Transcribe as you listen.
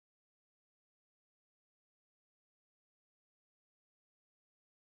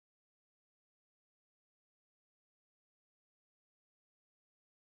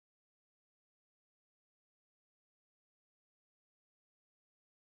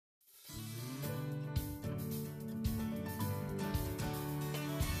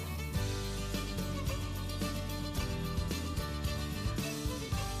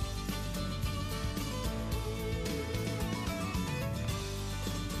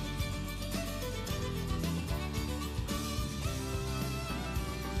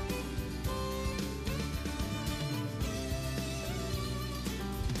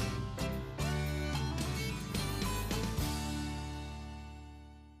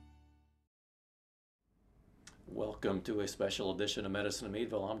Welcome to a special edition of Medicine in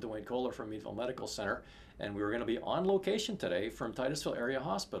Meadville. I'm Dwayne Kohler from Meadville Medical Center, and we're going to be on location today from Titusville Area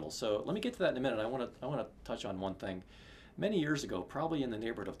Hospital. So let me get to that in a minute. I want to touch on one thing. Many years ago, probably in the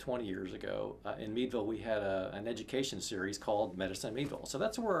neighborhood of 20 years ago, in Meadville, we had an education series called Medicine in Meadville. So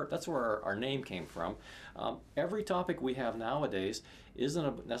that's where our name came from. Every topic we have nowadays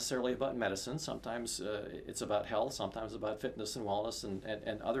isn't necessarily about medicine. Sometimes it's about health, sometimes about fitness and wellness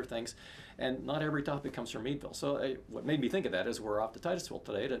and other things. And not every topic comes from Meadville. So what made me think of that is we're off to Titusville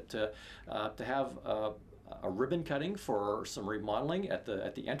today to have a ribbon cutting for some remodeling at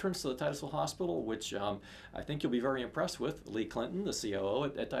the entrance to the Titusville Hospital, which I think you'll be very impressed with. Lee Clinton, the COO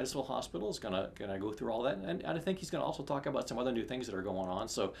at Titusville Hospital, is gonna go through all that, and I think he's gonna also talk about some other new things that are going on.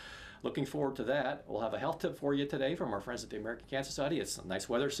 So looking forward to that. We'll have a health tip for you today from our friends at the American Cancer Society. It's a nice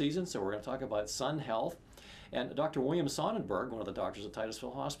weather season, so we're going to talk about sun health. And Dr. William Sonnenberg, one of the doctors at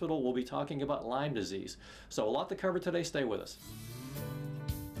Titusville Hospital, will be talking about Lyme disease. So a lot to cover today. Stay with us.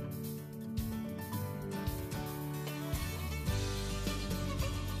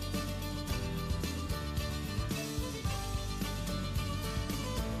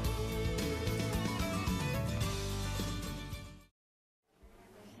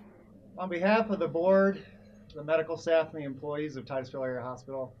 On behalf of the board, the medical staff, and the employees of Titusville Area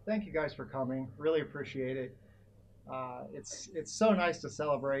Hospital, thank you guys for coming. Really appreciate it. It's so nice to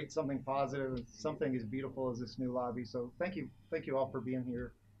celebrate something positive, something as beautiful as this new lobby. So thank you all for being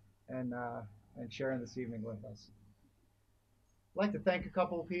here and sharing this evening with us. I'd like to thank a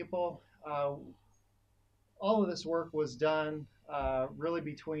couple of people. All of this work was done really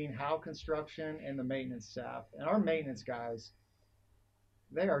between Howe Construction and the maintenance staff. And our maintenance guys,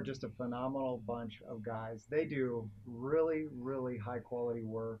 they are just a phenomenal bunch of guys. They do really, really high quality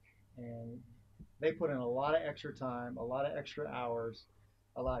work, and they put in a lot of extra time, a lot of extra hours,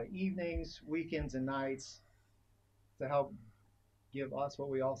 a lot of evenings, weekends, and nights to help give us what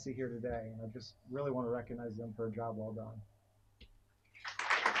we all see here today. And I just really want to recognize them for a job well done.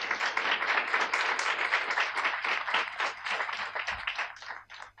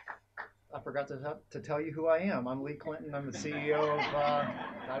 I forgot to tell you who I am. I'm Lee Clinton. I'm the CEO of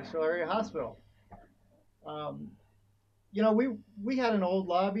Titusville Area Hospital. You know, we had an old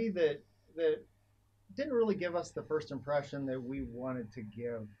lobby that didn't really give us the first impression that we wanted to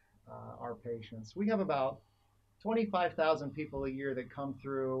give our patients. We have about 25,000 people a year that come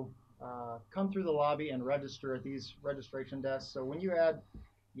through the lobby and register at these registration desks. So when you add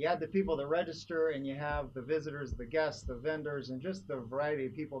the people that register, and you have the visitors, the guests, the vendors, and just the variety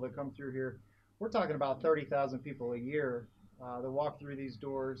of people that come through here, we're talking about 30,000 people a year that walk through these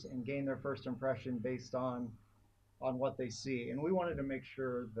doors and gain their first impression based on what they see. And we wanted to make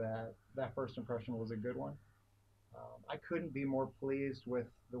sure that that first impression was a good one. I couldn't be more pleased with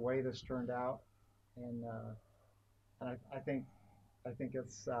the way this turned out, and I think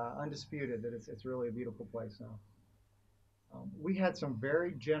it's undisputed that it's really a beautiful place now. We had some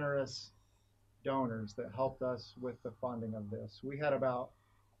very generous donors that helped us with the funding of this. We had about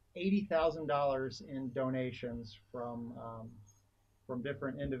 $80,000 in donations from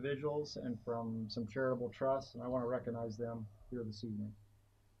different individuals and from some charitable trusts, and I want to recognize them here this evening.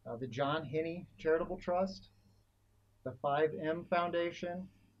 The John Henney Charitable Trust, the 5M Foundation,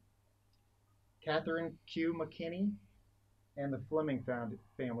 Catherine Q. McKinney, and the Fleming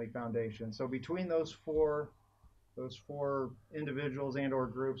Family Foundation. So between those four individuals and or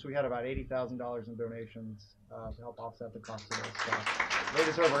groups, we had about $80,000 in donations to help offset the cost of this. So they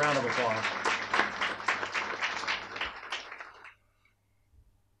deserve a round of applause.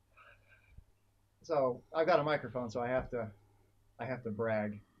 So I've got a microphone, so I have to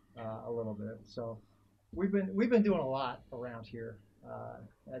brag a little bit. So we've been doing a lot around here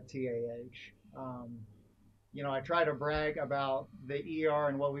at TAH. You know, I try to brag about the ER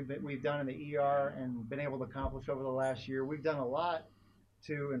and what we've done in the ER and been able to accomplish over the last year. We've done a lot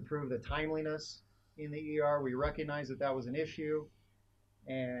to improve the timeliness in the ER. We recognize that was an issue,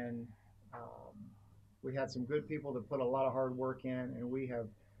 and we had some good people that put a lot of hard work in, and we have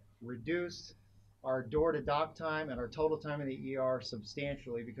reduced our door-to-doc time and our total time in the ER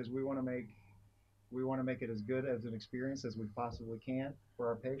substantially, because we want to make it as good as an experience as we possibly can for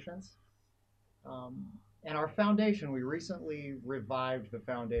our patients. And our foundation, we recently revived the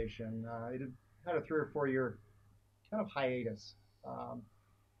foundation. It had a 3 or 4 year kind of hiatus.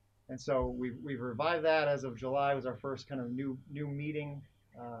 And so we've revived that as of July. It was our first kind of new meeting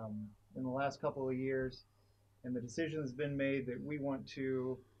in the last couple of years. And the decision has been made that we want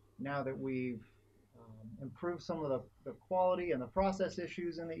to, now that we've improved some of the quality and the process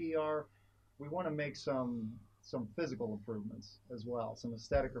issues in the ER, we want to make some physical improvements as well, some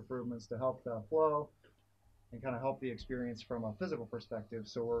aesthetic improvements to help the flow and kind of help the experience from a physical perspective.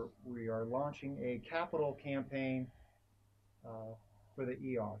 So we are launching a capital campaign for the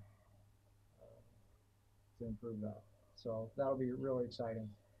ER to improve that. So that'll be really exciting.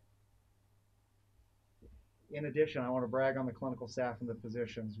 In addition, I want to brag on the clinical staff and the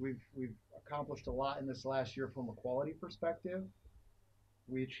physicians. We've accomplished a lot in this last year from a quality perspective.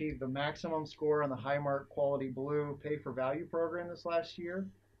 We achieved the maximum score on the Highmark Quality Blue Pay for Value program this last year.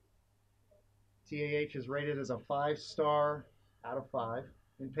 TAH is rated as a 5-star out of 5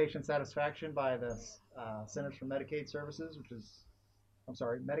 in patient satisfaction by the Centers for Medicaid Services,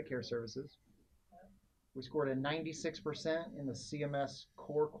 Medicare Services. We scored a 96% in the CMS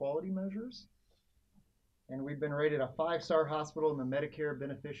core quality measures. And we've been rated a 5-star hospital in the Medicare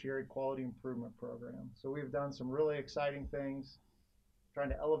Beneficiary Quality Improvement Program. So we've done some really exciting things, trying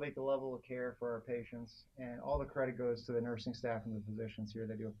to elevate the level of care for our patients. And all the credit goes to the nursing staff and the physicians here.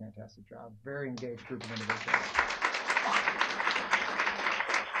 They do a fantastic job. Very engaged group of individuals.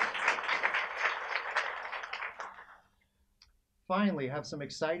 Finally, have some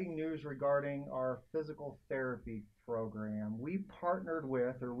exciting news regarding our physical therapy program. We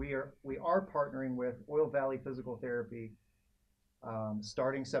are partnering with Oil Valley Physical Therapy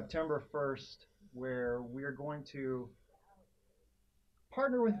starting September 1st, where we are going to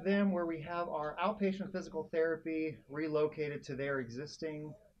partner with them where we have our outpatient physical therapy relocated to their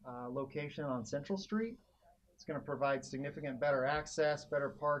existing location on Central Street. It's going to provide significant better access,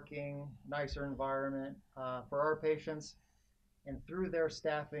 better parking, nicer environment for our patients. And through their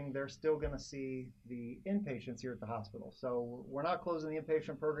staffing, they're still going to see the inpatients here at the hospital. So we're not closing the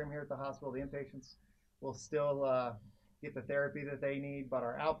inpatient program here at the hospital. The inpatients will still get the therapy that they need, but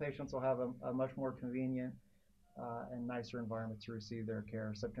our outpatients will have a much more convenient and nicer environment to receive their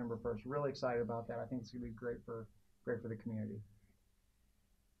care. September 1st. Really excited about that. I think it's going to be great for the community.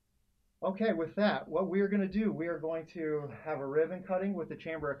 Okay, with that, what we are going to do, we are going to have a ribbon cutting with the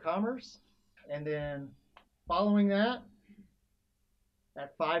Chamber of Commerce, and then following that,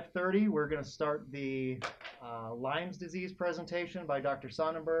 at 5:30, we're going to start the Lyme Disease presentation by Dr.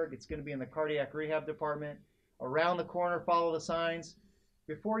 Sonnenberg. It's going to be in the cardiac rehab department. Around the corner, follow the signs.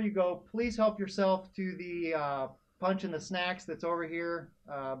 Before you go, please help yourself to the punch and the snacks that's over here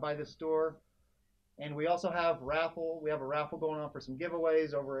by the store. And we also have we have a raffle going on for some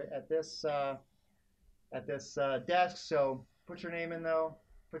giveaways over at this desk. So put your name in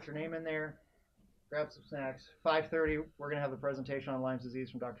there. Grab some snacks. 5:30, we're going to have the presentation on Lyme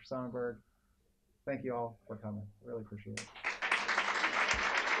disease from Dr. Sonnenberg. Thank you all for coming. Really appreciate it.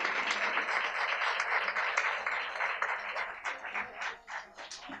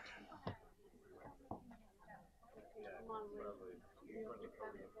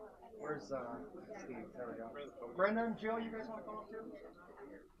 Where's Steve? There we go. Brenda and Jill, you guys want to come up too?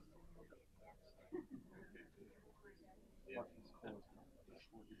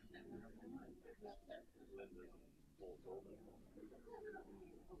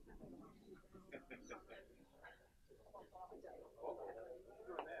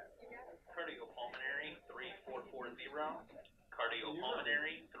 Cardiopulmonary 3440.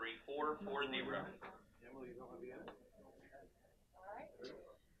 Cardiopulmonary 3440. Emily, you don't want to be in it?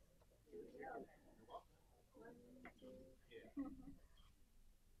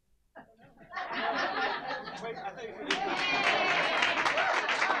 Wait, I think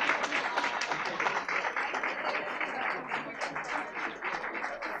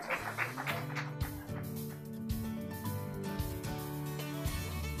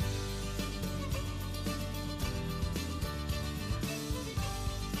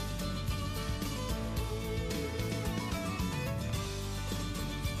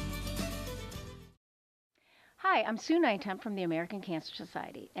Hi, I'm Sue Nightham from the American Cancer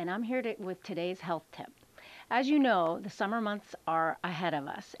Society, and I'm here with today's health tip. As you know, the summer months are ahead of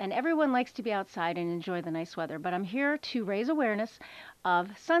us, and everyone likes to be outside and enjoy the nice weather, but I'm here to raise awareness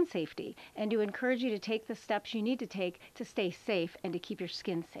of sun safety and to encourage you to take the steps you need to take to stay safe and to keep your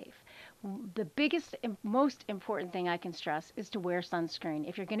skin safe. The biggest and most important thing I can stress is to wear sunscreen.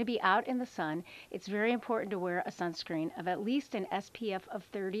 If you're going to be out in the sun, it's very important to wear a sunscreen of at least an SPF of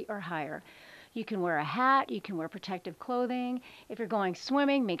 30 or higher. You can wear a hat, you can wear protective clothing. If you're going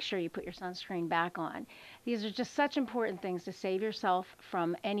swimming, make sure you put your sunscreen back on. These are just such important things to save yourself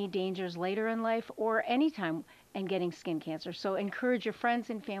from any dangers later in life or anytime in getting skin cancer. So encourage your friends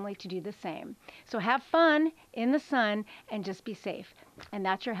and family to do the same. So have fun in the sun and just be safe. And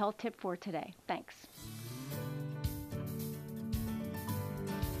that's your health tip for today. Thanks.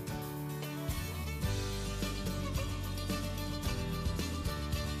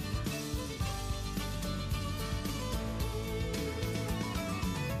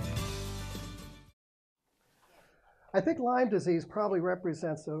 I think Lyme disease probably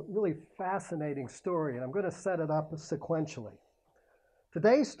represents a really fascinating story, and I'm going to set it up sequentially.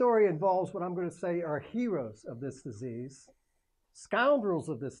 Today's story involves what I'm going to say are heroes of this disease, scoundrels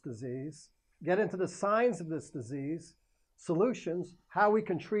of this disease, get into the signs of this disease, solutions, how we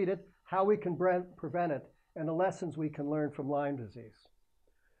can treat it, how we can prevent it, and the lessons we can learn from Lyme disease.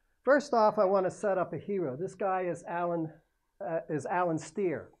 First off, I want to set up a hero. This guy is Alan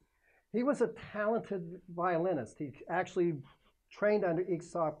Steer. He was a talented violinist. He actually trained under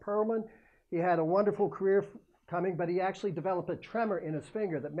Itzhak Perlman. He had a wonderful career coming, but he actually developed a tremor in his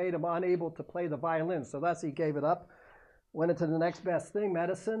finger that made him unable to play the violin. So thus he gave it up, went into the next best thing,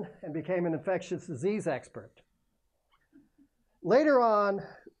 medicine, and became an infectious disease expert. Later on,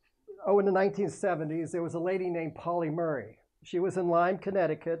 in the 1970s, there was a lady named Polly Murray. She was in Lyme,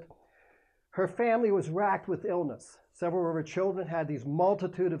 Connecticut. Her family was racked with illness. Several of her children had these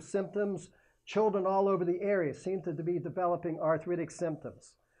multitude of symptoms. Children all over the area seemed to be developing arthritic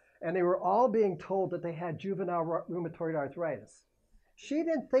symptoms. And they were all being told that they had juvenile rheumatoid arthritis. She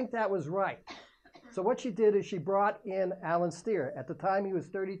didn't think that was right. So what she did is she brought in Alan Steer. At the time, he was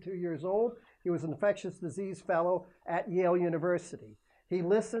 32 years old. He was an infectious disease fellow at Yale University. He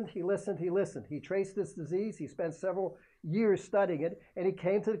listened, he listened, he listened. He traced this disease. He spent several years studying it, and he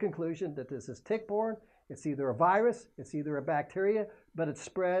came to the conclusion that this is tick-borne. It's either a virus, it's either a bacteria, but it's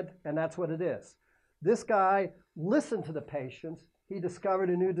spread, and that's what it is. This guy listened to the patients. He discovered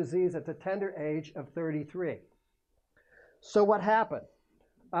a new disease at the tender age of 33. So what happened?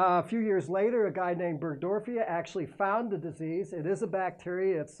 A few years later, a guy named Bergdorfia actually found the disease. It is a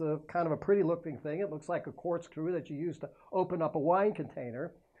bacteria. It's a kind of a pretty looking thing. It looks like a corkscrew that you use to open up a wine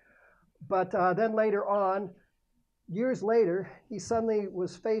container. But then later on, years later, he suddenly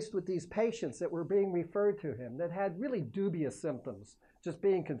was faced with these patients that were being referred to him that had really dubious symptoms, just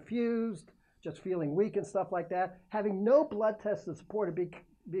being confused, just feeling weak and stuff like that, having no blood tests to support it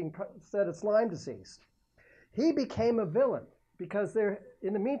being said it's Lyme disease. He became a villain because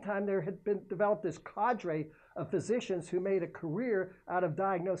in the meantime, there had been developed this cadre of physicians who made a career out of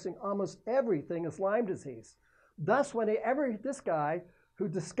diagnosing almost everything as Lyme disease. Thus, whenever this guy who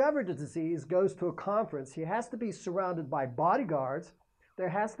discovered the disease goes to a conference, he has to be surrounded by bodyguards. There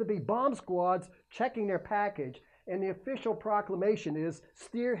has to be bomb squads checking their package. And the official proclamation is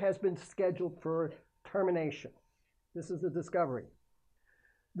Steer has been scheduled for termination. This is the discovery.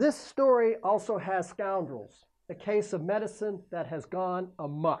 This story also has scoundrels, a case of medicine that has gone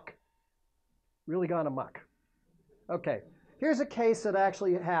amok. Really gone amok. Okay, here's a case that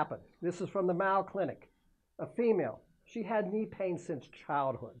actually happened. This is from the Mao Clinic. A female. She had knee pain since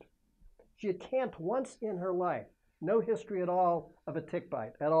childhood. She had camped once in her life. No history at all of a tick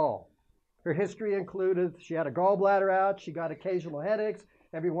bite at all. Her history included she had a gallbladder out, she got occasional headaches,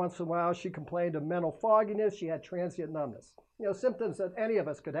 every once in a while she complained of mental fogginess, she had transient numbness. Symptoms that any of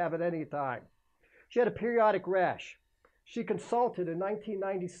us could have at any time. She had a periodic rash. She consulted in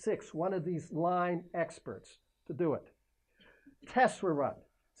 1996 one of these Lyme experts to do it. Tests were run.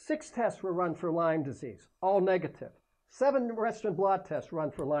 6 tests were run for Lyme disease, all negative. 7 Western blot tests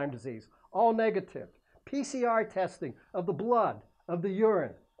run for Lyme disease, all negative. PCR testing of the blood, of the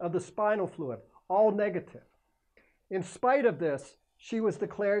urine, of the spinal fluid, all negative. In spite of this, she was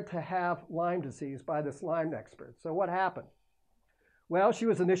declared to have Lyme disease by this Lyme expert. So what happened? Well, she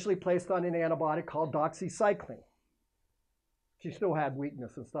was initially placed on an antibiotic called doxycycline. She still had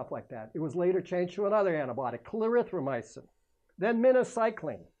weakness and stuff like that. It was later changed to another antibiotic, clarithromycin. Then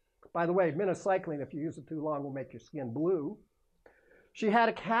minocycline. By the way, minocycline, if you use it too long, will make your skin blue. She had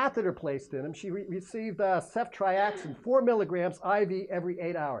a catheter placed in him. She received ceftriaxone, 4 milligrams IV every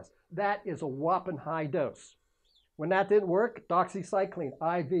 8 hours. That is a whopping high dose. When that didn't work, doxycycline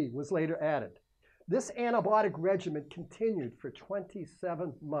IV was later added. This antibiotic regimen continued for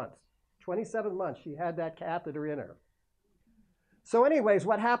 27 months. 27 months she had that catheter in her. So anyways,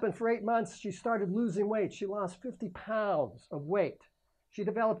 what happened for 8 months, she started losing weight. She lost 50 pounds of weight. She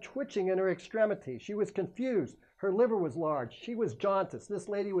developed twitching in her extremities. She was confused. Her liver was large. She was jaundiced. This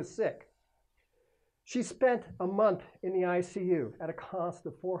lady was sick. She spent a month in the ICU at a cost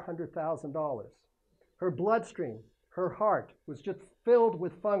of $400,000. Her bloodstream, her heart, was just filled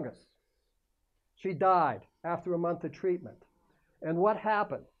with fungus. She died after a month of treatment. And what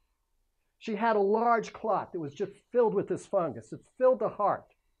happened? She had a large clot that was just filled with this fungus. It filled the heart.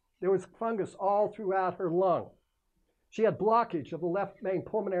 There was fungus all throughout her lung. She had blockage of the left main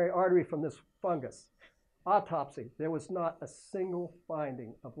pulmonary artery from this fungus. Autopsy, there was not a single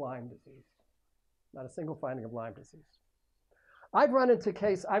finding of Lyme disease. Not a single finding of Lyme disease. I ran into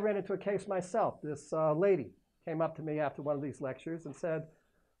a case myself. This lady came up to me after one of these lectures and said,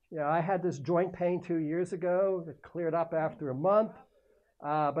 You know, I had this joint pain 2 years ago. It cleared up after a month,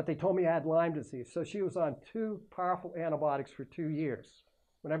 but they told me I had Lyme disease. So she was on 2 powerful antibiotics for 2 years.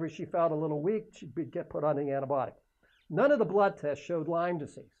 Whenever she felt a little weak, she'd get put on the antibiotic. None of the blood tests showed Lyme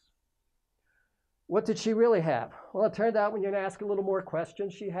disease. What did she really have? Well, it turned out when you ask a little more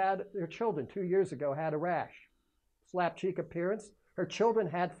questions, she had, her children 2 years ago had a rash, slap cheek appearance. Her children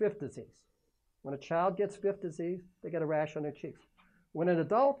had fifth disease. When a child gets fifth disease, they get a rash on their cheeks. When an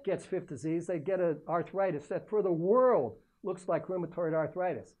adult gets fifth disease, they get an arthritis that for the world looks like rheumatoid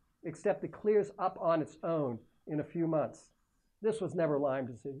arthritis, except it clears up on its own in a few months. This was never Lyme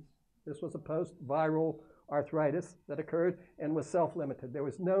disease. This was a post-viral arthritis that occurred and was self-limited. There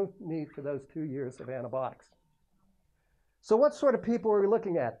was no need for those 2 years of antibiotics. So what sort of people are we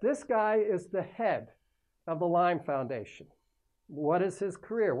looking at? This guy is the head of the Lyme Foundation. What is his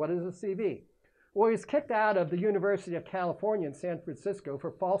career? What is his CV? Well, he's kicked out of the University of California in San Francisco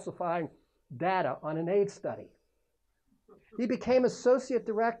for falsifying data on an AIDS study. He became associate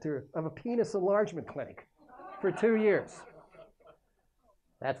director of a penis enlargement clinic for 2 years.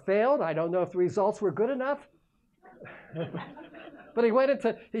 That failed. I don't know if the results were good enough. But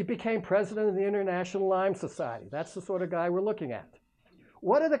he became president of the International Lyme Society. That's the sort of guy we're looking at.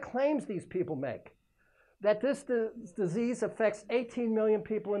 What are the claims these people make? That this disease affects 18 million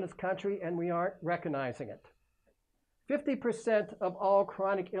people in this country and we aren't recognizing it. 50% of all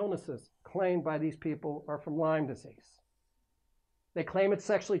chronic illnesses claimed by these people are from Lyme disease. They claim it's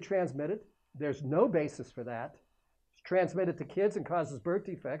sexually transmitted. There's no basis for that. It's transmitted to kids and causes birth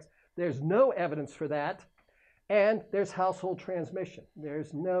defects. There's no evidence for that. And there's household transmission.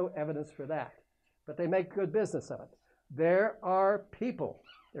 There's no evidence for that. But they make good business of it. There are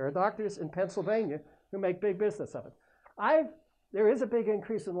doctors in Pennsylvania who make big business of it. There is a big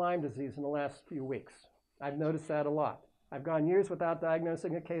increase in Lyme disease in the last few weeks. I've noticed that a lot. I've gone years without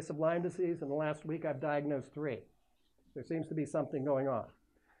diagnosing a case of Lyme disease. In the last week, I've diagnosed 3. There seems to be something going on.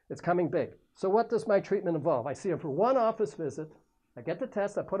 It's coming big. So what does my treatment involve? I see him for 1 office visit. I get the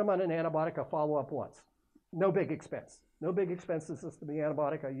test. I put him on an antibiotic. I follow up once. No big expense. No big expenses. The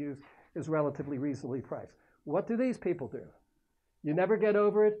antibiotic I use is relatively reasonably priced. What do these people do? You never get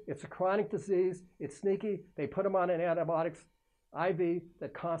over it. It's a chronic disease. It's sneaky. They put them on an antibiotics IV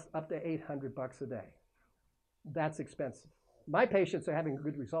that costs up to $800 a day. That's expensive. My patients are having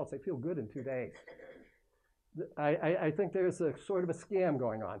good results. They feel good in 2 days. I think there's a sort of a scam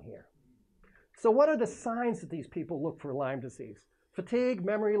going on here. So what are the signs that these people look for Lyme disease? Fatigue,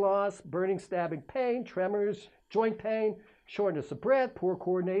 memory loss, burning, stabbing pain, tremors, joint pain, shortness of breath, poor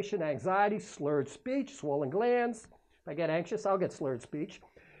coordination, anxiety, slurred speech, swollen glands. If I get anxious, I'll get slurred speech.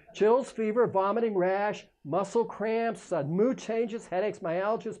 Chills, fever, vomiting, rash, muscle cramps, sudden mood changes, headaches,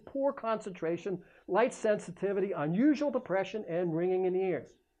 myalgias, poor concentration, light sensitivity, unusual depression, and ringing in the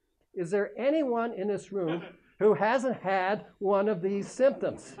ears. Is there anyone in this room who hasn't had one of these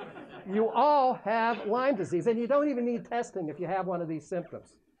symptoms? You all have Lyme disease, and you don't even need testing if you have one of these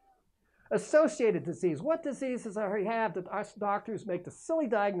symptoms. Associated disease. What diseases are we have that us doctors make the silly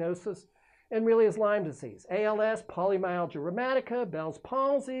diagnosis and really is Lyme disease? ALS, polymyalgia rheumatica, Bell's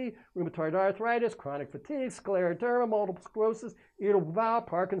palsy, rheumatoid arthritis, chronic fatigue, scleroderma, multiple sclerosis, irritable bowel,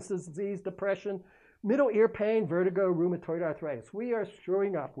 Parkinson's disease, depression, middle ear pain, vertigo, rheumatoid arthritis. We are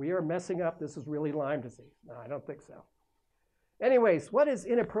screwing up. We are messing up. This is really Lyme disease. No, I don't think so. Anyways, what is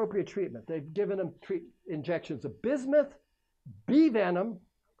inappropriate treatment? They've given them injections of bismuth, bee venom,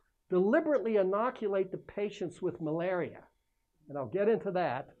 deliberately inoculate the patients with malaria. And I'll get into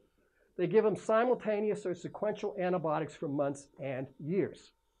that. They give them simultaneous or sequential antibiotics for months and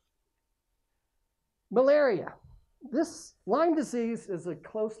years. Malaria. This Lyme disease is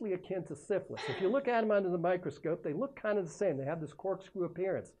closely akin to syphilis. If you look at them under the microscope, they look kind of the same. They have this corkscrew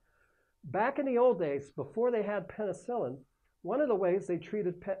appearance. Back in the old days, before they had penicillin, one of the ways they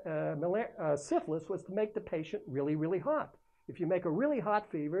treated syphilis was to make the patient really, really hot. If you make a really hot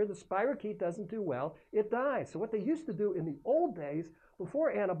fever, the spirochete doesn't do well, it dies. So what they used to do in the old days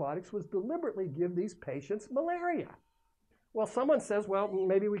before antibiotics was deliberately give these patients malaria. Well, someone says, well,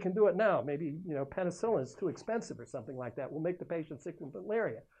 maybe we can do it now. Maybe, penicillin is too expensive or something like that. We'll make the patient sick with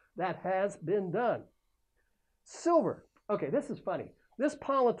malaria. That has been done. Silver. Okay, this is funny. This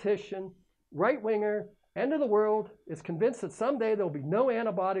politician, right-winger, end of the world, is convinced that someday there'll be no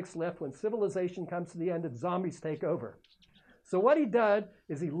antibiotics left when civilization comes to the end and zombies take over. So what he did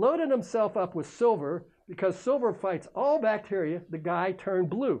is he loaded himself up with silver because silver fights all bacteria. The guy turned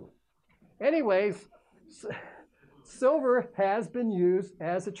blue. Anyways, silver has been used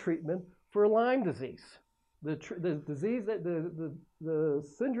as a treatment for Lyme disease. The disease, the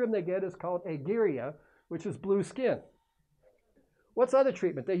syndrome they get is called aguirre, which is blue skin. What's other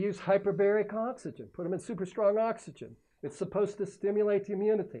treatment? They use hyperbaric oxygen, put them in super strong oxygen. It's supposed to stimulate the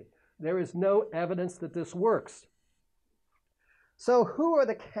immunity. There is no evidence that this works. So who are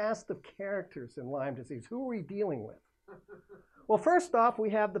the cast of characters in Lyme disease? Who are we dealing with? Well, first off, we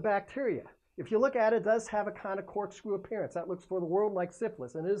have the bacteria. If you look at it, it does have a kind of corkscrew appearance. That looks for the world like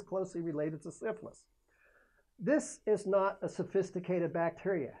syphilis, and it is closely related to syphilis. This is not a sophisticated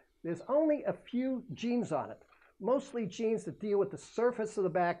bacteria. There's only a few genes on it, mostly genes that deal with the surface of the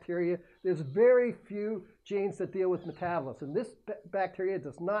bacteria. There's very few genes that deal with metabolism. This bacteria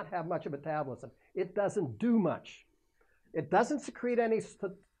does not have much of metabolism. It doesn't do much. It doesn't secrete any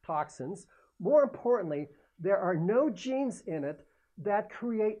toxins. More importantly, there are no genes in it that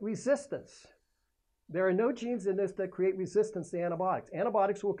create resistance. There are no genes in this that create resistance to antibiotics.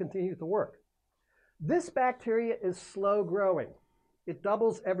 Antibiotics will continue to work. This bacteria is slow growing. It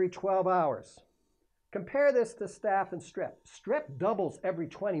doubles every 12 hours. Compare this to staph and strep. Strep doubles every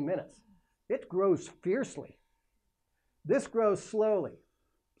 20 minutes. It grows fiercely. This grows slowly.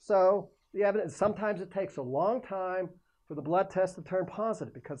 So the evidence, sometimes it takes a long time for the blood test to turn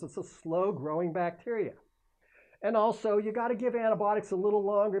positive because it's a slow growing bacteria. And also you got to give antibiotics a little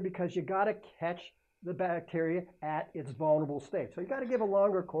longer because you got to catch the bacteria at its vulnerable state. So you got to give a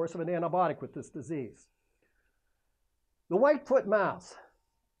longer course of an antibiotic with this disease. The whitefoot mouse.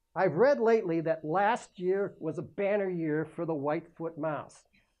 I've read lately that last year was a banner year for the whitefoot mouse.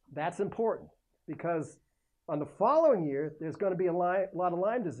 That's important because on the following year, there's going to be a lot of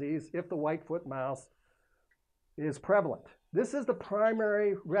Lyme disease if the whitefoot mouse is prevalent. This is the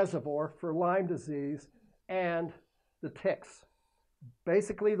primary reservoir for Lyme disease and the ticks.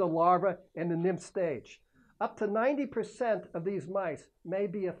 Basically the larva and the nymph stage. Up to 90% of these mice may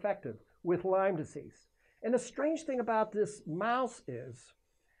be affected with Lyme disease. And the strange thing about this mouse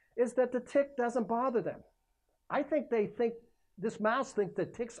is that the tick doesn't bother them. I think this mouse thinks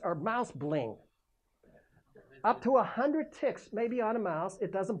that ticks are mouse bling. Up to 100 ticks may be on a mouse.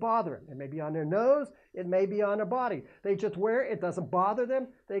 It doesn't bother them. It may be on their nose. It may be on their body. They just wear it. It doesn't bother them.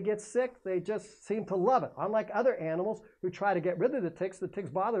 They get sick. They just seem to love it. Unlike other animals who try to get rid of the ticks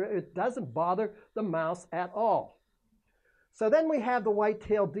bother it. It doesn't bother the mouse at all. So then we have the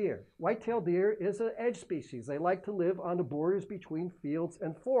white-tailed deer. White-tailed deer is an edge species. They like to live on the borders between fields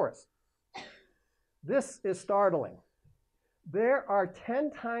and forests. This is startling. There are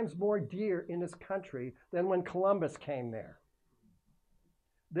 10 times more deer in this country than when Columbus came there.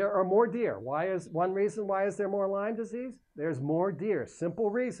 There are more deer. One reason why is there more Lyme disease? There's more deer.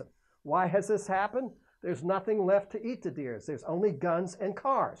 Simple reason. Why has this happened? There's nothing left to eat the deer. There's only guns and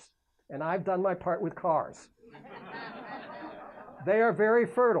cars. And I've done my part with cars. They are very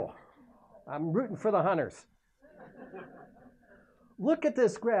fertile. I'm rooting for the hunters. Look at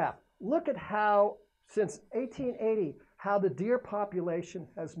this graph. Look at how, since 1880, how the deer population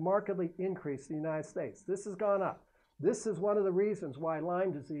has markedly increased in the United States. This has gone up. This is one of the reasons why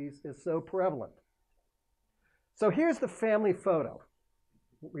Lyme disease is so prevalent. So here's the family photo.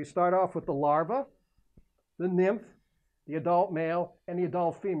 We start off with the larva, the nymph, the adult male, and the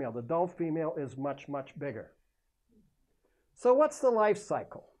adult female. The adult female is much, much bigger. So what's the life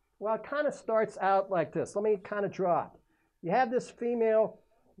cycle? Well, it kind of starts out like this. Let me kind of draw it. You have this female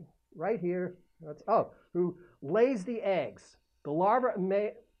right here, who lays the eggs. The larva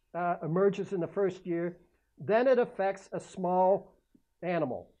emerges in the first year. Then it affects a small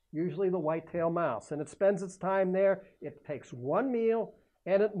animal, usually the white-tailed mouse, and it spends its time there. It takes one meal,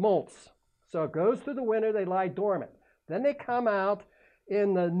 and it molts. So it goes through the winter. They lie dormant. Then they come out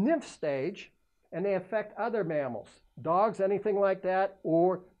in the nymph stage, and they affect other mammals, dogs, anything like that,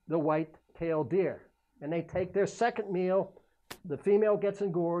 or the white-tailed deer. And they take their second meal. The female gets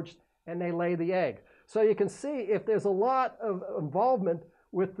engorged, and they lay the egg. So you can see if there's a lot of involvement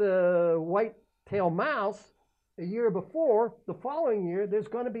with the white-tailed mouse a year before, the following year, there's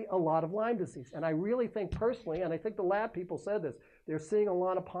going to be a lot of Lyme disease. And I really think personally, and I think the lab people said this, they're seeing a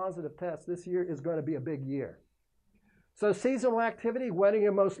lot of positive tests. This year is going to be a big year. So seasonal activity, when are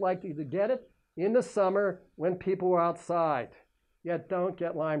you most likely to get it? In the summer when people are outside. Yet don't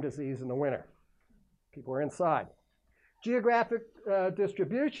get Lyme disease in the winter. People are inside. Geographic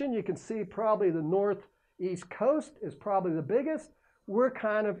distribution, you can see probably the northeast coast is probably the biggest. We're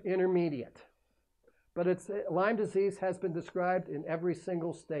kind of intermediate. But Lyme disease has been described in every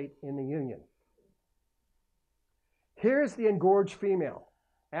single state in the Union. Here's the engorged female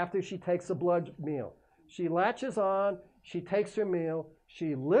after she takes a blood meal. She latches on, she takes her meal,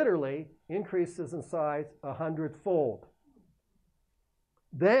 she literally increases in size 100-fold.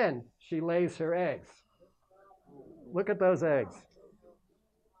 Then she lays her eggs. Look at those eggs.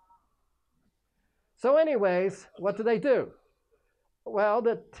 So anyways, what do? Well,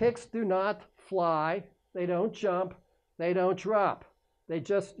 the ticks do not fly, they don't jump, they don't drop.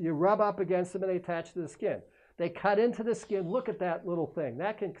 You rub up against them and they attach to the skin. They cut into the skin. Look at that little thing.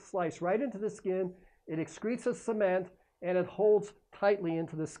 That can slice right into the skin. It excretes a cement and it holds tightly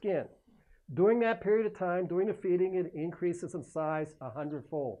into the skin. During that period of time, during the feeding, it increases in size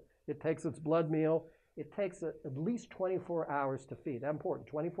 100-fold. It takes its blood meal. It takes at least 24 hours to feed. That's important,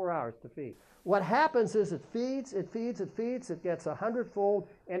 24 hours to feed. What happens is it feeds, it feeds, it feeds, it gets 100-fold,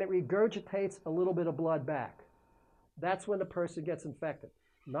 and it regurgitates a little bit of blood back. That's when the person gets infected.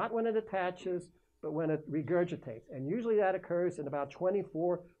 Not when it attaches, but when it regurgitates. And usually that occurs in about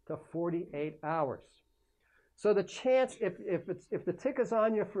 24 to 48 hours. So the chance, if the tick is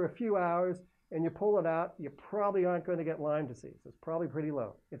on you for a few hours and you pull it out, you probably aren't going to get Lyme disease. It's probably pretty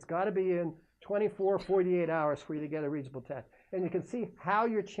low. It's got to be in 24, 48 hours for you to get a reasonable test. And you can see how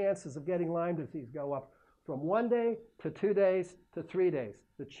your chances of getting Lyme disease go up from 1 day to 2 days to 3 days.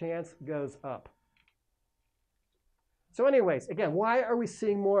 The chance goes up. So anyways, again, why are we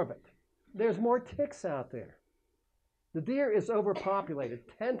seeing more of it? There's more ticks out there. The deer is overpopulated,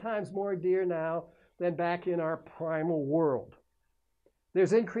 10 times more deer now than back in our primal world.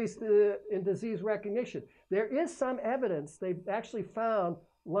 There's increase in disease recognition. There is some evidence they've actually found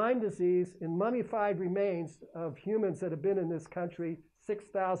Lyme disease in mummified remains of humans that have been in this country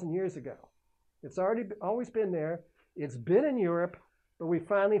 6,000 years ago. It's always been there. It's been in Europe, but we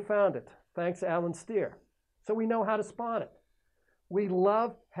finally found it, thanks to Alan Steer. So we know how to spot it. We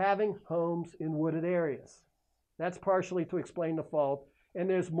love having homes in wooded areas. That's partially to explain the fault, and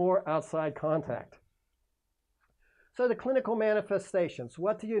there's more outside contact. So the clinical manifestations,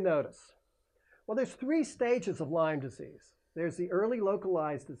 what do you notice? Well, there's 3 stages of Lyme disease. There's the early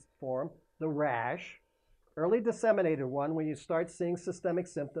localized form, the rash, early disseminated one when you start seeing systemic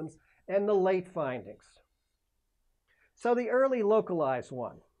symptoms, and the late findings. So the early localized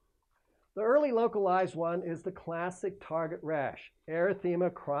one. The early localized one is the classic target rash,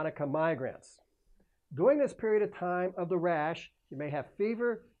 erythema chronica migrans. During this period of time of the rash, you may have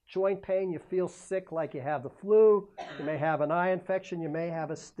fever, joint pain, you feel sick like you have the flu, you may have an eye infection, you may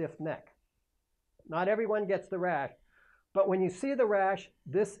have a stiff neck. Not everyone gets the rash, but when you see the rash,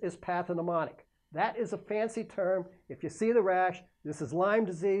 this is pathognomonic. That is a fancy term. If you see the rash, this is Lyme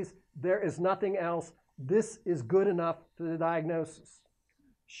disease, there is nothing else. This is good enough for the diagnosis.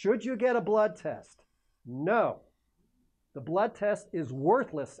 Should you get a blood test? No. The blood test is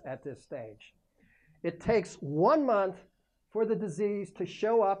worthless at this stage. It takes 1 month for the disease to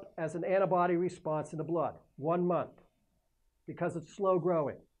show up as an antibody response in the blood. 1 month. Because it's slow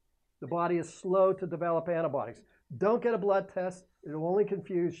growing. The body is slow to develop antibodies. Don't get a blood test. It will only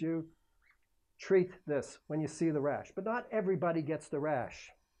confuse you. Treat this when you see the rash. But not everybody gets the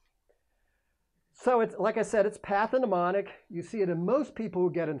rash. So it's, like I said, it's pathognomonic. You see it in most people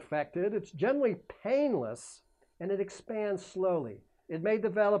who get infected. It's generally painless, and it expands slowly. It may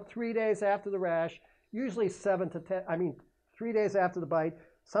develop 3 days after the rash, usually 3 days after the bite,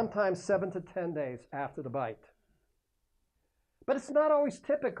 sometimes 7 to 10 days after the bite. But it's not always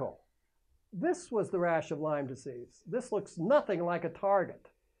typical. This was the rash of Lyme disease. This looks nothing like a target.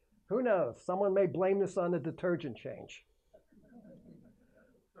 Who knows? Someone may blame this on the detergent change.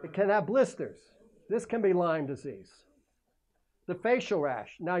 It can have blisters. This can be Lyme disease. The facial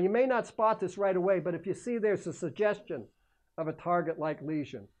rash. Now, you may not spot this right away, but if you see there's a suggestion of a target-like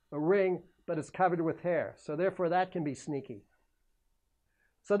lesion, a ring, but it's covered with hair. So therefore, that can be sneaky.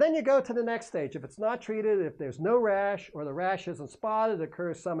 So then you go to the next stage. If it's not treated, if there's no rash or the rash isn't spotted, it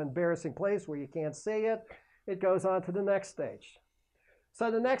occurs some embarrassing place where you can't see it, it goes on to the next stage.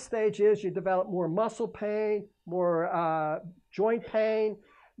 So the next stage is you develop more muscle pain, more joint pain,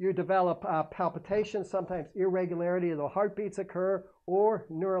 you develop palpitations, sometimes irregularity of the heartbeats occur, or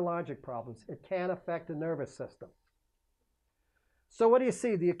neurologic problems. It can affect the nervous system. So what do you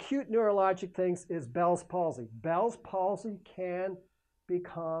see? The acute neurologic things is Bell's palsy. Bell's palsy can be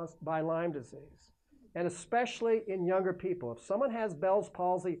caused by Lyme disease, and especially in younger people. If someone has Bell's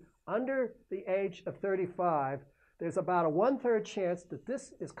palsy under the age of 35, there's about a 1/3 chance that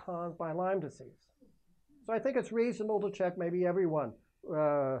this is caused by Lyme disease. So I think it's reasonable to check maybe everyone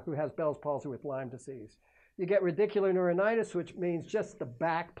who has Bell's palsy with Lyme disease. You get radicular neuronitis, which means just the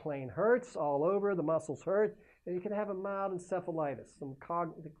back plane hurts all over, the muscles hurt, and you can have a mild encephalitis, some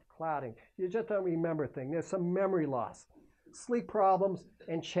cognitive clouding. You just don't remember things. There's some memory loss, sleep problems,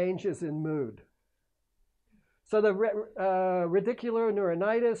 and changes in mood. So the radicular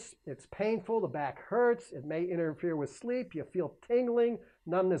neuronitis, it's painful, the back hurts, it may interfere with sleep, you feel tingling,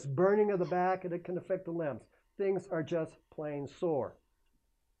 numbness, burning of the back, and it can affect the limbs. Things are just plain sore.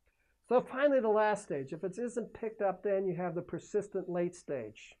 So finally, the last stage. If it isn't picked up, then you have the persistent late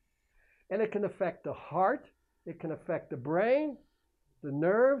stage. And it can affect the heart, it can affect the brain, the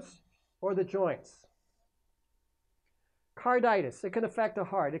nerves, or the joints. Carditis, it can affect the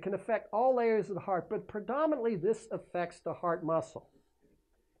heart. It can affect all layers of the heart, but predominantly this affects the heart muscle.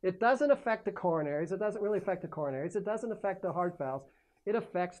 It doesn't affect the coronaries. It doesn't really affect the coronaries. It doesn't affect the heart valves. It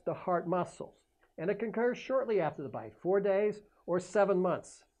affects the heart muscles. And it can occur shortly after the bite, 4 days or 7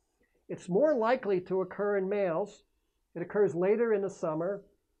 months. It's more likely to occur in males. It occurs later in the summer,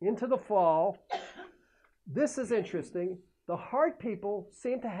 into the fall. This is interesting. The heart people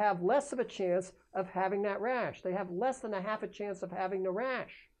seem to have less of a chance of having that rash. They have less than a half a chance of having the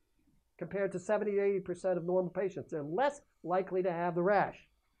rash compared to 70-80% of normal patients. They're less likely to have the rash.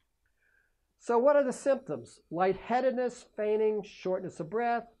 So what are the symptoms? Lightheadedness, fainting, shortness of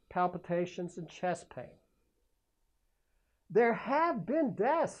breath, palpitations, and chest pain. There have been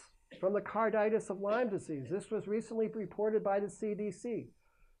deaths from the carditis of Lyme disease. This was recently reported by the CDC.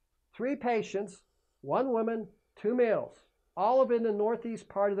 3 patients, 1 woman, 2 males, all of in the northeast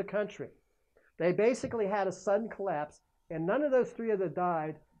part of the country. They basically had a sudden collapse, and none of those 3 that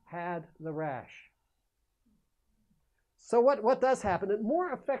died had the rash. So what does happen? It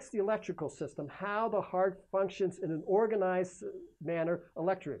more affects the electrical system, how the heart functions in an organized manner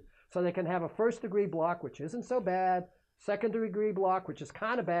electrically. So they can have a first-degree block, which isn't so bad, second-degree block, which is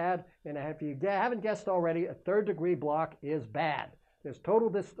kind of bad, and if you haven't guessed already, a third-degree block is bad. There's total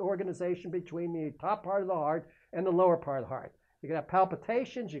disorganization between the top part of the heart and the lower part of the heart. You can have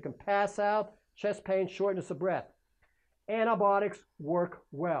palpitations, you can pass out, chest pain, shortness of breath. Antibiotics work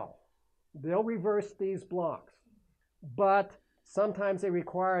well. They'll reverse these blocks, but sometimes they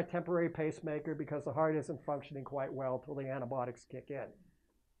require a temporary pacemaker because the heart isn't functioning quite well until the antibiotics kick in.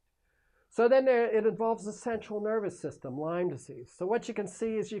 So then it involves the central nervous system, Lyme disease. So what you can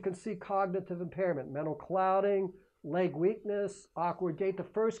see is you can see cognitive impairment, mental clouding, leg weakness, awkward gait. The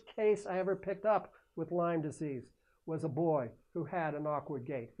first case I ever picked up with Lyme disease was a boy who had an awkward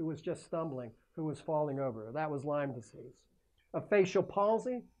gait, who was just stumbling, who was falling over. That was Lyme disease. A facial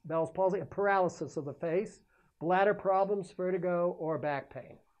palsy, Bell's palsy, a paralysis of the face, bladder problems, vertigo, or back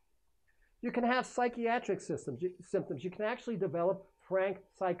pain. You can have psychiatric symptoms. You can actually develop frank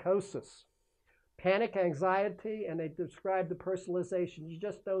psychosis, panic, anxiety, and they describe the personalization. You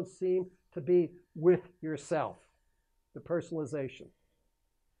just don't seem to be with yourself, the personalization.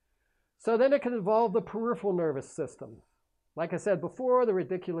 So then it can involve the peripheral nervous system. Like I said before, the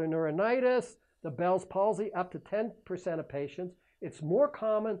radicular neuronitis, the Bell's palsy, up to 10% of patients. It's more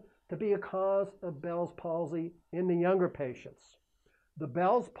common to be a cause of Bell's palsy in the younger patients. The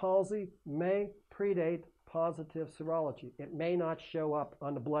Bell's palsy may predate positive serology. It may not show up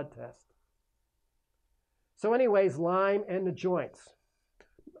on the blood test. So anyways, Lyme and the joints.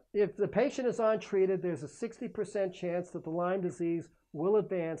 If the patient is untreated, there's a 60% chance that the Lyme disease will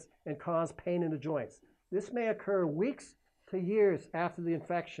advance and cause pain in the joints. This may occur weeks to years after the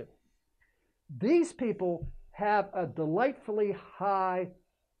infection. These people have a delightfully high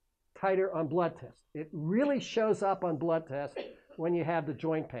titer on blood tests. It really shows up on blood tests when you have the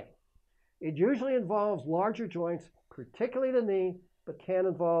joint pain. It usually involves larger joints, particularly the knee, but can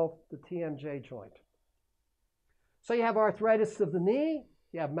involve the TMJ joint. So you have arthritis of the knee,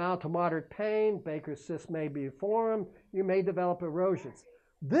 you have mild to moderate pain, Baker's cyst may be formed, you may develop erosions.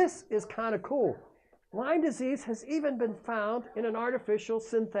 This is kind of cool. Lyme disease has even been found in an artificial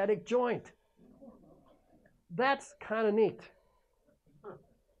synthetic joint. That's kind of neat.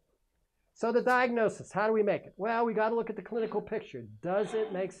 So the diagnosis, how do we make it? Well, we got to look at the clinical picture. Does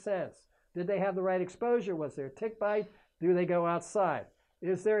it make sense? Did they have the right exposure? Was there a tick bite? Do they go outside?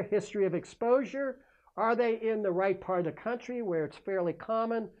 Is there a history of exposure? Are they in the right part of the country where it's fairly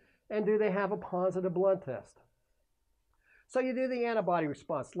common? And do they have a positive blood test? So you do the antibody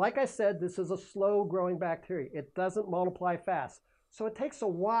response. Like I said, this is a slow-growing bacteria. It doesn't multiply fast. So it takes a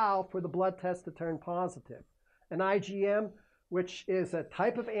while for the blood test to turn positive. An IgM, which is a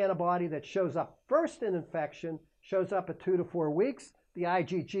type of antibody that shows up first in infection, shows up at 2 to 4 weeks. The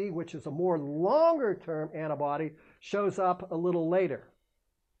IgG, which is a more longer-term antibody, shows up a little later.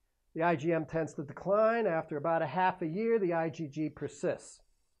 The IgM tends to decline. After about a half a year, the IgG persists.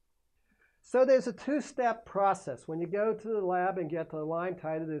 So there's a 2-step process. When you go to the lab and get the Lyme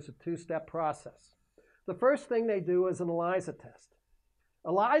titer, there's a 2-step process. The first thing they do is an ELISA test.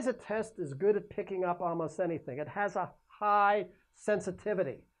 ELISA test is good at picking up almost anything. It has a high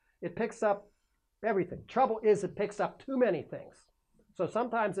sensitivity. It picks up everything. Trouble is it picks up too many things. So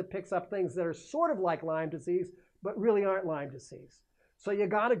sometimes it picks up things that are sort of like Lyme disease, but really aren't Lyme disease. So you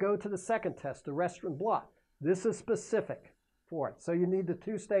got to go to the second test, the Western blot. This is specific for it. So you need the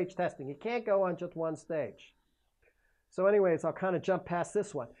two-stage testing. You can't go on just one stage. So anyways, I'll kind of jump past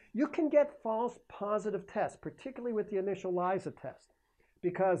this one. You can get false positive tests, particularly with the initial ELISA test,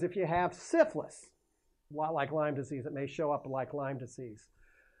 because if you have syphilis, like Lyme disease, it may show up like Lyme disease.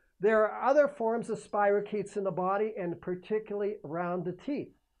 There are other forms of spirochetes in the body, and particularly around the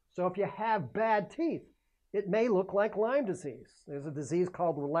teeth. So if you have bad teeth, it may look like Lyme disease. There's a disease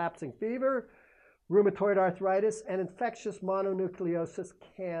called relapsing fever, rheumatoid arthritis, and infectious mononucleosis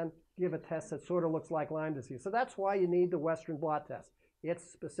can give a test that sort of looks like Lyme disease. So that's why you need the Western blot test.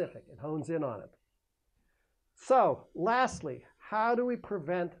 It's specific. It hones in on it. So lastly, how do we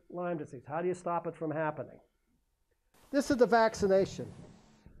prevent Lyme disease? How do you stop it from happening? This is the vaccination.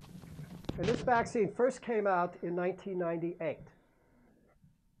 And this vaccine first came out in 1998.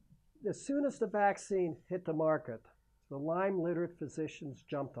 As soon as the vaccine hit the market, the Lyme literate physicians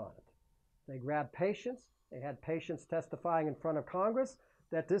jumped on it. They grabbed patients. They had patients testifying in front of Congress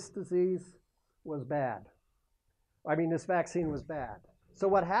that this disease was bad. This vaccine was bad. So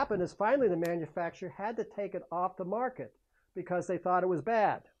what happened is finally the manufacturer had to take it off the market because they thought it was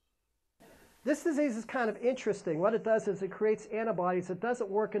bad. This disease is kind of interesting. What it does is it creates antibodies. It doesn't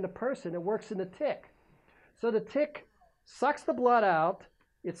work in the person. It works in the tick. So the tick sucks the blood out.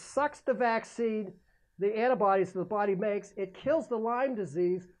 It sucks the vaccine, the antibodies the body makes. It kills the Lyme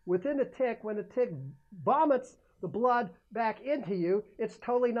disease within the tick. When the tick vomits the blood back into you, it's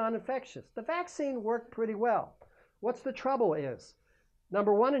totally non-infectious. The vaccine worked pretty well. What's the trouble is,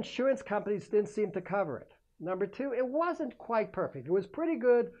 number one, insurance companies didn't seem to cover it. Number two, it wasn't quite perfect. It was pretty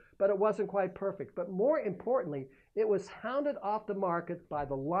good, but it wasn't quite perfect. But more importantly, it was hounded off the market by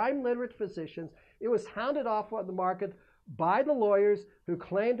the Lyme literate physicians. It was hounded off the market by the lawyers who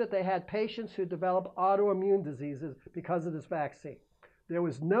claimed that they had patients who developed autoimmune diseases because of this vaccine. There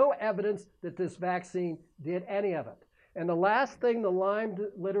was no evidence that this vaccine did any of it. And the last thing the Lyme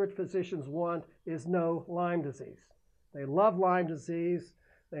literate physicians want is no Lyme disease. They love Lyme disease.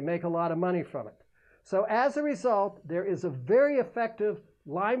 They make a lot of money from it. So as a result, there is a very effective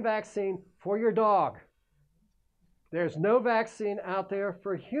Lyme vaccine for your dog. There's no vaccine out there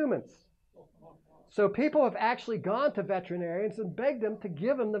for humans. So people have actually gone to veterinarians and begged them to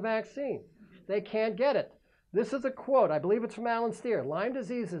give them the vaccine. They can't get it. This is a quote. I believe it's from Alan Steer. Lyme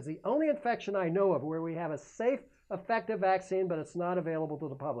disease is the only infection I know of where we have a safe, effective vaccine, but it's not available to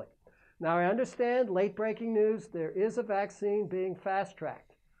the public. Now, I understand, late breaking news, there is a vaccine being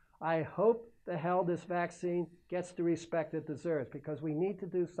fast-tracked. I hope the hell this vaccine gets the respect it deserves, because we need to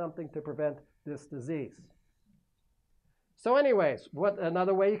do something to prevent this disease. So anyways,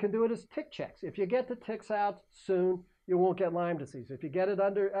 another way you can do it is tick checks. If you get the ticks out soon, you won't get Lyme disease. If you get it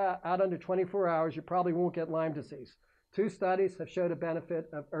out under 24 hours, you probably won't get Lyme disease. 2 studies have showed a benefit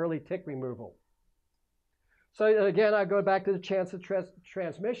of early tick removal. So again, I go back to the chance of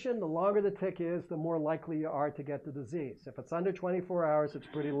transmission. The longer the tick is, the more likely you are to get the disease. If it's under 24 hours, it's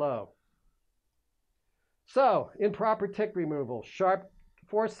pretty low. So improper tick removal, sharp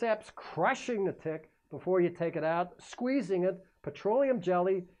forceps crushing the tick before you take it out, squeezing it, petroleum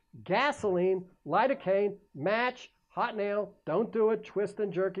jelly, gasoline, lidocaine, match, hot nail. Don't do it twist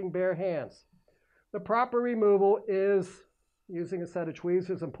and jerking bare hands. The proper removal is using a set of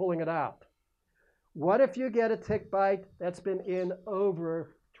tweezers and pulling it out. What if you get a tick bite that's been in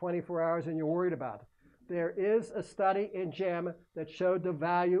over 24 hours and you're worried about it? There is a study in JAMA that showed the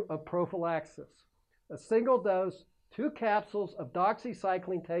value of prophylaxis. A single dose, 2 capsules of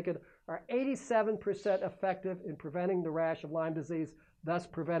doxycycline taken are 87% effective in preventing the rash of Lyme disease, thus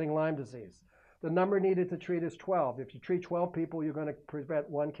preventing Lyme disease. The number needed to treat is 12. If you treat 12 people, you're going to prevent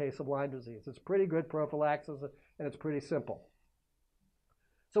 1 case of Lyme disease. It's pretty good prophylaxis, and it's pretty simple.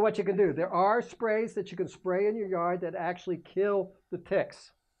 So what you can do, there are sprays that you can spray in your yard that actually kill the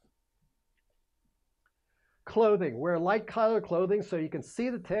ticks. Clothing, wear light colored clothing so you can see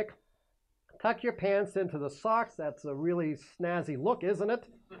the tick. Tuck your pants into the socks. That's a really snazzy look, isn't it?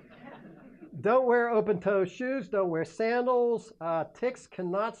 Don't wear open-toe shoes. Don't wear sandals. Ticks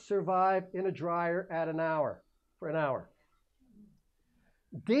cannot survive in a dryer for an hour.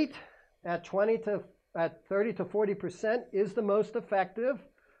 DEET at 30 to 40% is the most effective.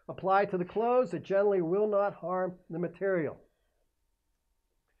 Apply to the clothes. It generally will not harm the material.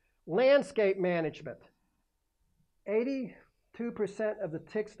 Landscape management. 82% of the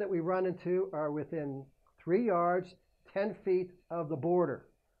ticks that we run into are within 3 yards, 10 feet of the border.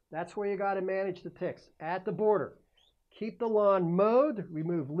 That's where you got to manage the ticks, at the border. Keep the lawn mowed,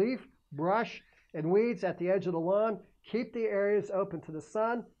 remove leaf, brush, and weeds at the edge of the lawn. Keep the areas open to the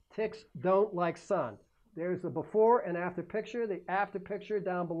sun. Ticks don't like sun. There's the before and after picture. The after picture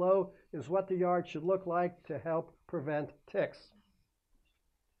down below is what the yard should look like to help prevent ticks.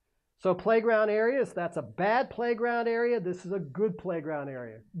 So playground areas, that's a bad playground area. This is a good playground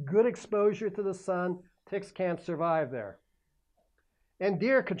area. Good exposure to the sun. Ticks can't survive there. And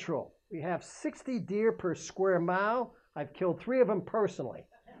deer control. We have 60 deer per square mile. I've killed 3 of them personally.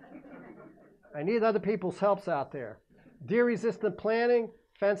 I need other people's helps out there. Deer-resistant planting,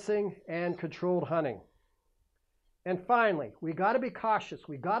 fencing, and controlled hunting. And finally, we got to be cautious.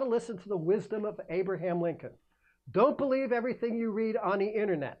 We got to listen to the wisdom of Abraham Lincoln. Don't believe everything you read on the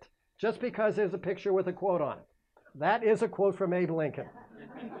internet just because there's a picture with a quote on it. That is a quote from Abe Lincoln.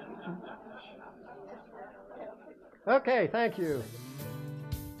 Okay, thank you.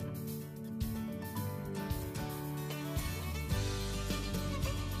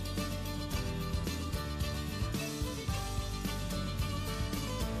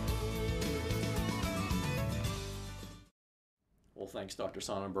 Well, thanks, Dr.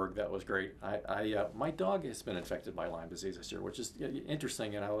 Sonnenberg. That was great. My dog has been infected by Lyme disease this year, which is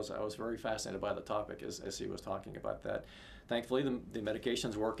interesting, and I was very fascinated by the topic as he was talking about that. Thankfully, the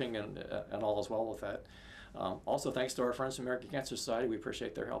medication's working, and all is well with that. Also, thanks to our friends from American Cancer Society. We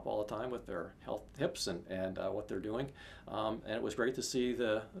appreciate their help all the time with their health tips and what they're doing. And it was great to see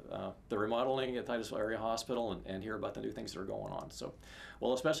the remodeling at Titusville Area Hospital and hear about the new things that are going on. So,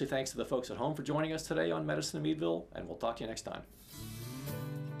 well, especially thanks to the folks at home for joining us today on Medicine in Meadville, and we'll talk to you next time.